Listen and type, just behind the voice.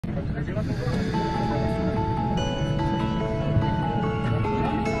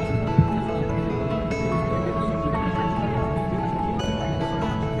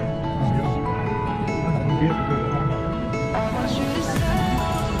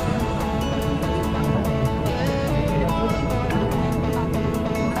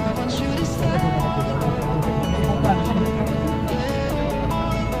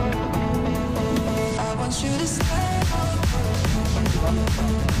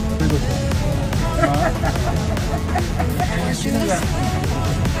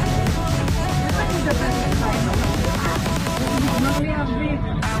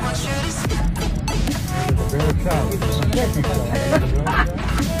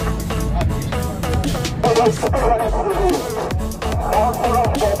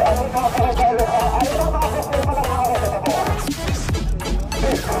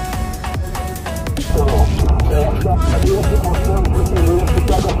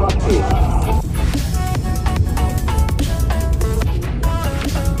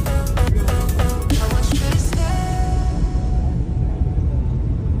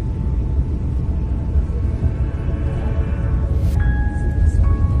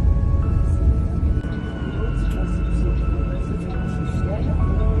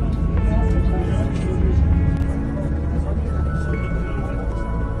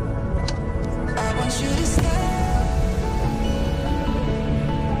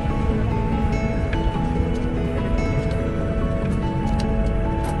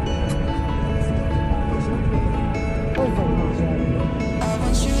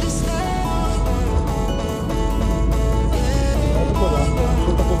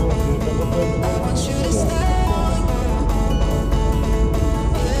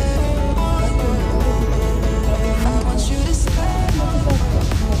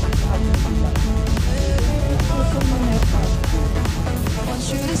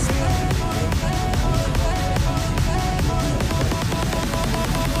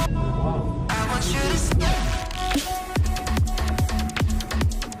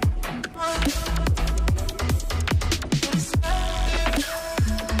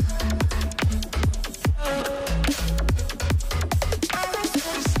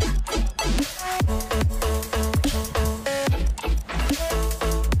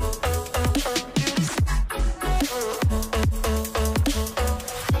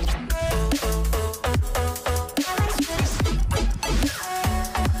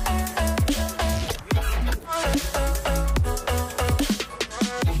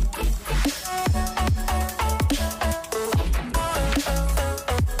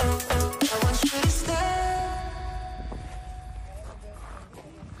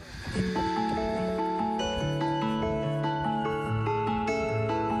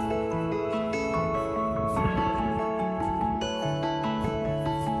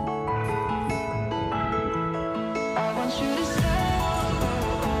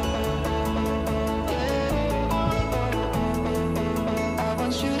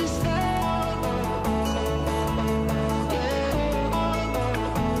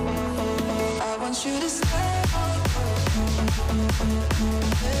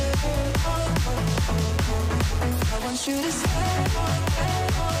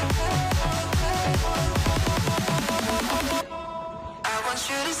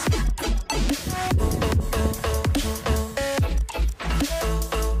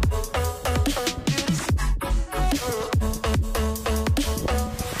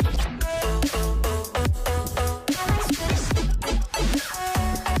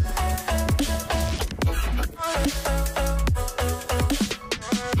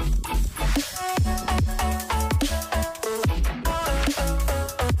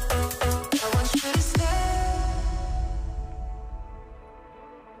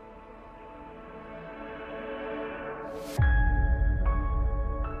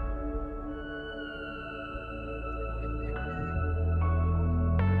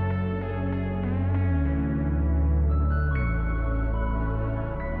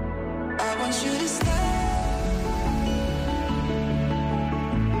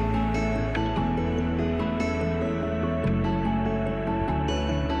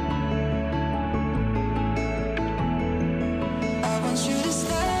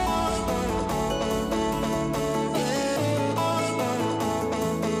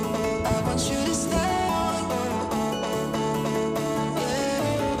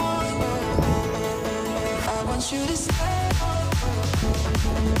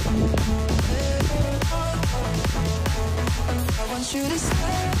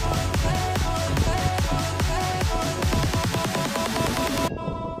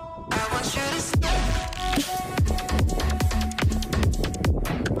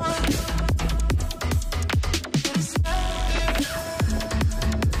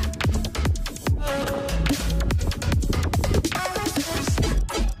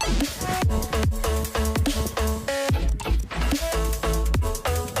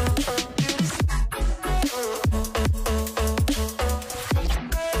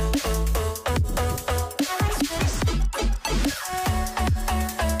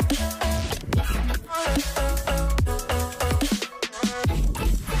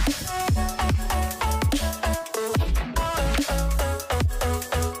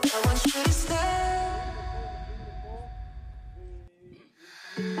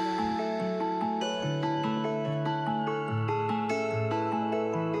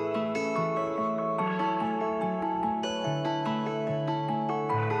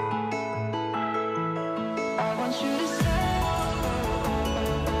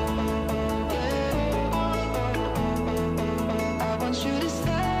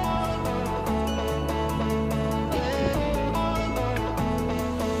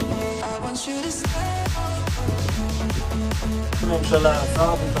הממשלה,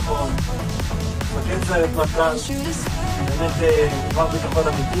 שר הביטחון, מפקד סיירת מטכ"ל, באמת דבר ביטחון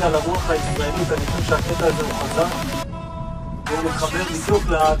אמיתי על הרוח הישראלית. אני חושב שהקטע הזה הוא חזק, והוא מתחבר בדיוק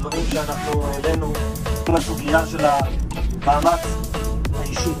לדברים שאנחנו העלינו לסוגיה של המאמץ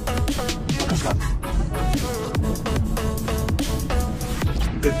האישי. בבקשה.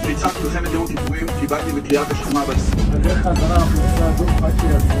 בפריצת מלחמת יום הכיפורים קיבלתי בקריאת השכמה בדרך חזרה אנחנו עושה הדור רק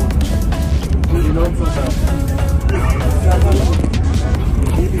שיעזרו אותה. אני לא רוצה אותה. עושה הדור.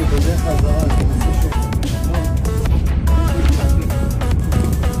 תגיד לי, בדרך חזרה אני עושה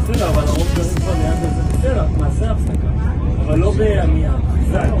בסדר, אבל הרוב גרים כבר ליד הזה. בסדר, נעשה הפסקה. אבל לא בעמייה.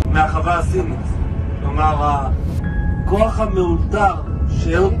 מהחווה הסינית. כלומר, הכוח המאולתר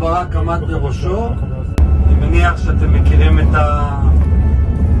שאהוד ברק עמד בראשו, אני מניח שאתם מכירים את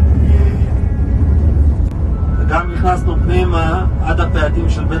גם נכנסנו פנימה עד הפעדים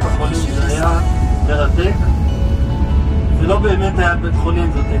של בית החולים, זה היה מרתק. זה לא באמת היה בית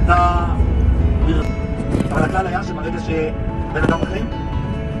חולים, זאת הייתה... אבל הכלל היה שברגע שבן אדם בחיים,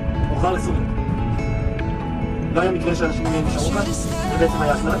 הוא חזר לסוריה. לא היה מקרה שאנשים נשארו כאן, זה בעצם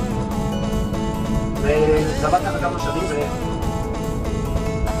היה הכלל. וזה עבד ככה כמה שנים,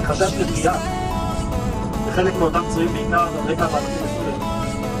 וחשש לפגיעה. וחלק מאותם פצועים בעיקר על רקע המאבקים בסוריה.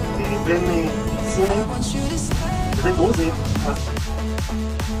 בין סורים לבין דרוזים,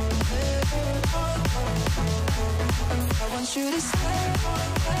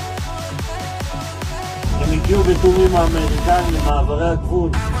 הם הגיעו בתאומים האמריקאים למעברי הגבול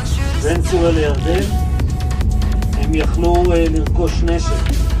בין סוריה לירדן. הם יכלו לרכוש נשק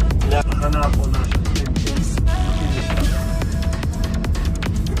לתחנה האחרונה שלהם.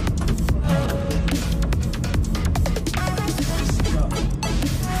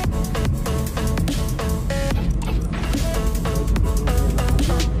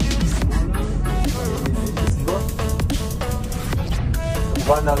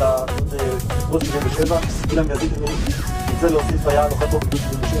 כמובן על הגבול 77, אילן גזית רוצה להוסיף היה לוחם בו בגבול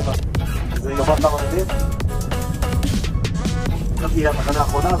 77, זה יאמר כמה נדים. זאת תהיה התחנה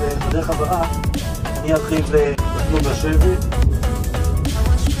האחרונה, ובדרך חזרה אני ארחיב לתנוג השבי.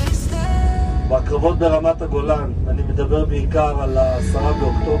 בקרבות ברמת הגולן, אני מדבר בעיקר על 10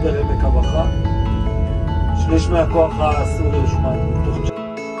 באוקטובר, עמק המחה. שליש מהכוח הסורי הושמד.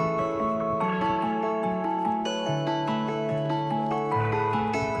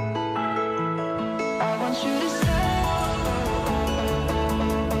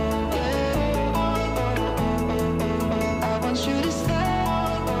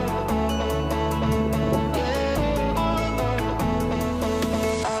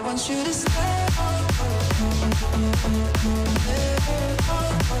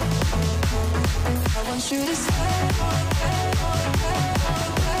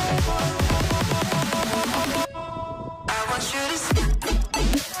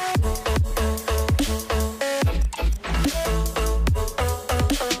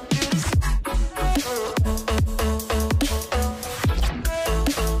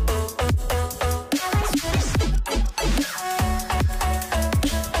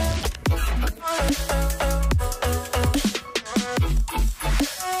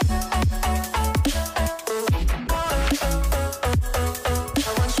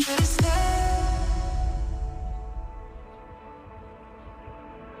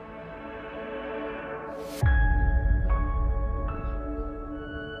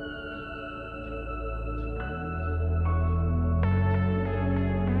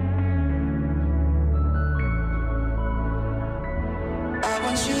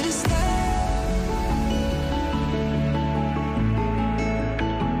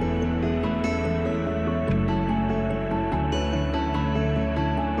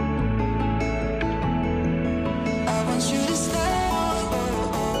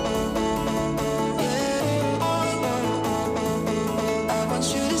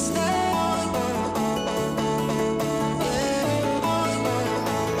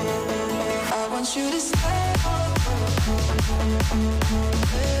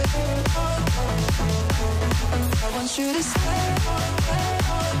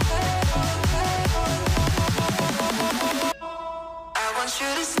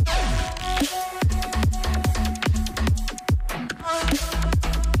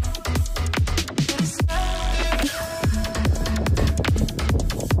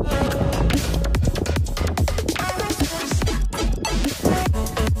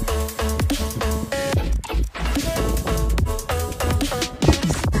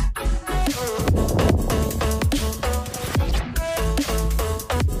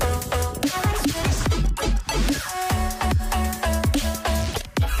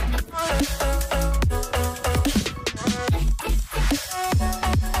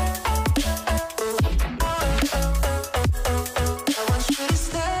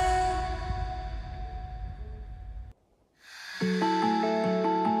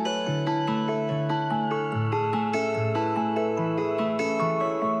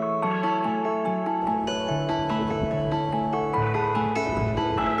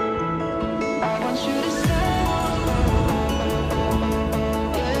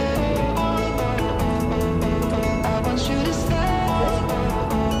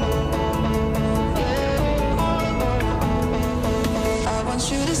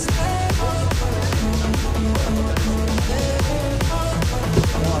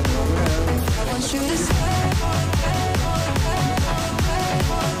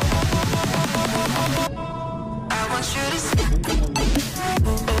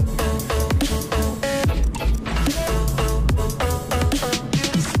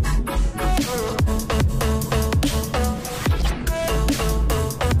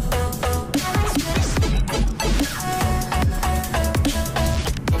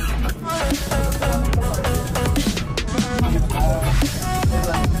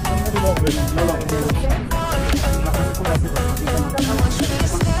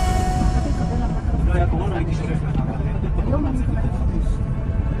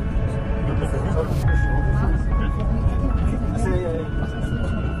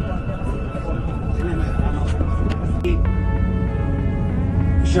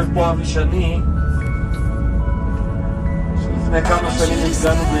 יושב פה אבי שני, שלפני כמה שנים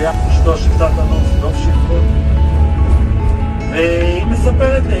נפגענו ביחד אשתו של תת-אלוף דב שפחות, והיא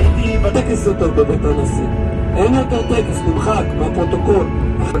מספרת לי, הייתי בטקס יותר בבית הנשיא. אין יותר טקס, נמחק מהפרוטוקול.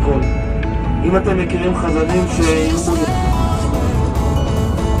 אם אתם מכירים חזנים שיהיו בו...